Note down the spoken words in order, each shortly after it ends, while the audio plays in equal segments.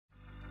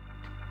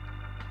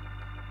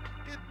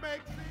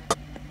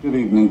Good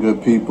evening,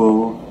 good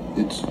people.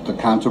 It's the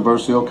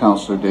controversial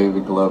counselor,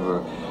 David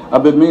Glover.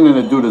 I've been meaning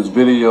to do this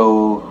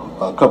video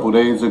a couple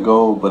days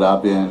ago, but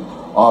I've been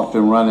off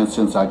and running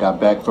since I got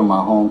back from my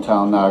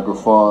hometown, Niagara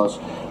Falls,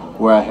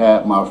 where I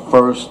had my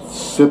first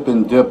sip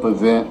and dip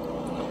event.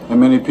 And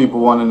many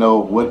people want to know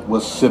what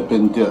was sip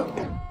and dip.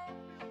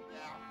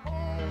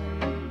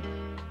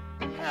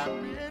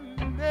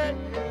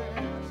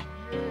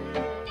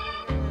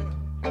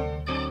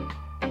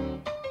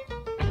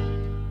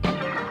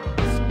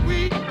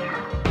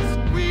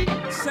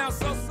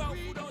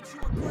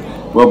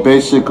 Well,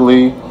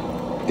 basically,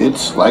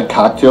 it's like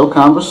cocktail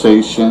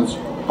conversations,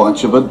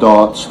 bunch of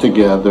adults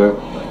together.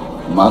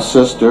 My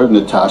sister,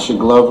 Natasha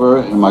Glover,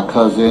 and my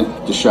cousin,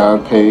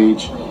 Deshara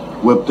Page,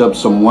 whipped up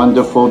some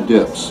wonderful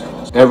dips.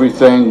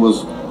 Everything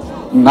was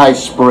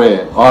nice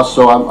spread.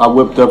 Also, I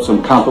whipped up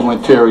some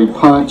complimentary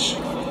punch,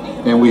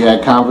 and we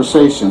had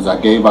conversations. I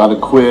gave out a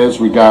quiz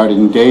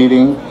regarding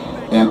dating,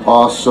 and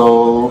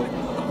also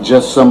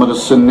just some of the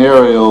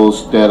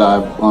scenarios that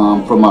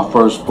from my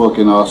first book,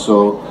 and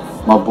also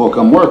my book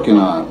I'm working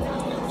on.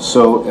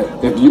 So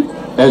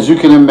as you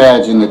can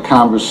imagine, the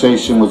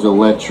conversation was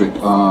electric.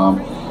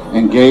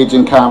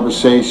 Engaging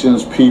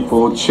conversations,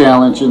 people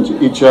challenging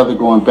each other,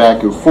 going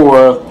back and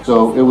forth.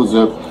 So it was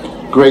a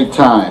great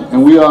time.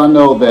 And we all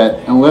know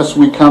that unless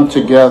we come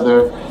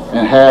together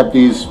and have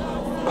these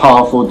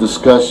powerful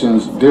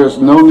discussions, there's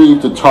no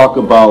need to talk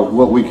about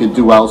what we could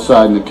do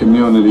outside in the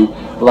community.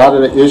 A lot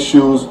of the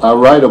issues I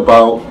write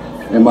about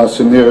in my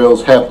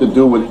scenarios have to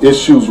do with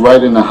issues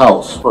right in the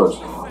house first.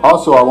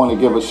 Also, I want to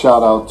give a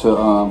shout out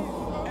to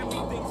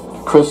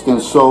Kristen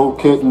Soul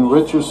Kitten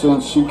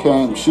Richardson.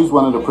 She's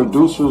one of the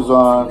producers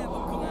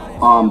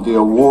on the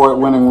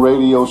award-winning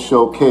radio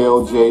show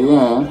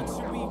KLJN.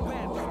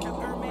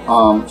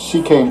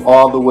 She came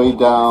all the way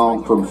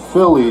down from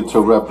Philly to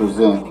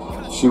represent.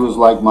 She was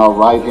like my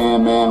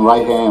right-hand man,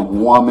 right-hand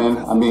woman.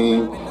 I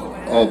mean,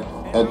 at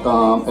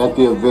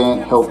the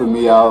event, helping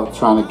me out,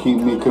 trying to keep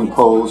me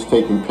composed,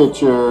 taking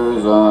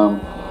pictures,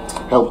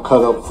 help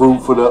cut up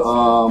fruit for the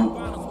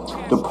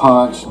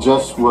punch.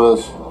 Just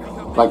was,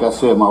 like I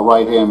said, my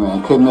right-hand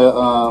man.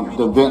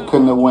 The event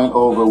couldn't have went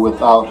over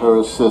without her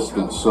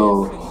assistance.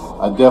 So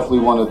I definitely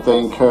want to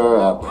thank her.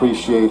 I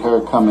appreciate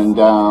her coming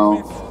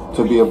down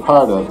to be a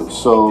part of it.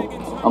 So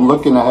I'm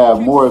looking to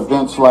have more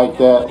events like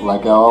that.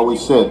 Like I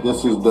always said,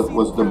 this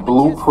was the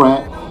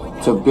blueprint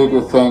to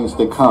bigger things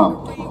to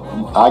come.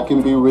 I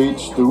can be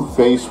reached through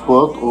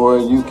Facebook, or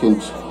you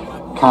can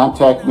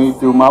contact me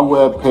through my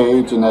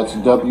webpage, and that's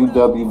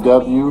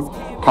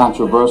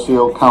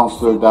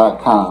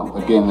www.controversialcounselor.com.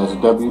 Again, that's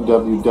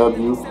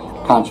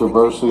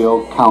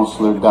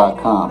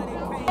www.controversialcounselor.com.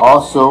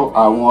 Also,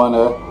 I want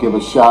to give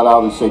a shout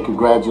out and say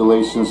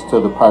congratulations to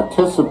the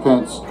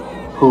participants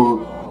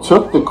who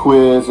took the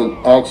quiz and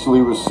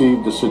actually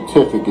received a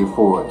certificate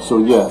for it. So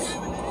yes,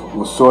 it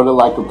was sort of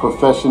like a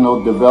professional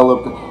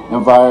developed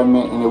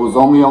environment, and it was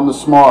only on the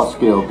small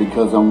scale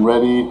because I'm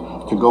ready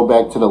to go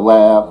back to the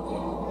lab,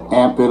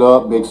 amp it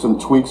up, make some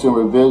tweaks and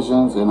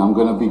revisions, and I'm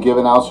going to be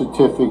giving out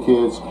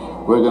certificates.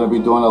 We're going to be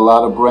doing a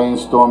lot of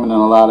brainstorming and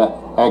a lot of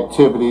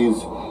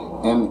activities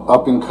and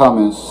up and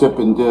coming sip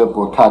and dip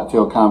or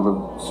cocktail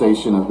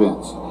conversation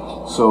events.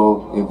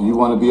 So if you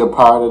want to be a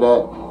part of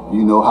that,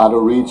 you know how to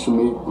reach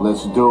me.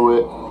 Let's do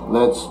it.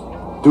 Let's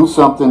do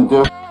something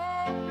different.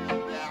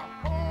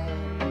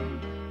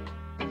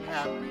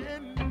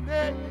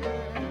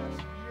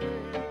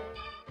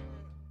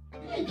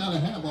 You ain't gotta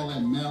have all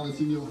that malice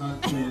in your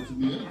heart towards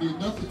me. It ain't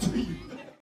nothing to you.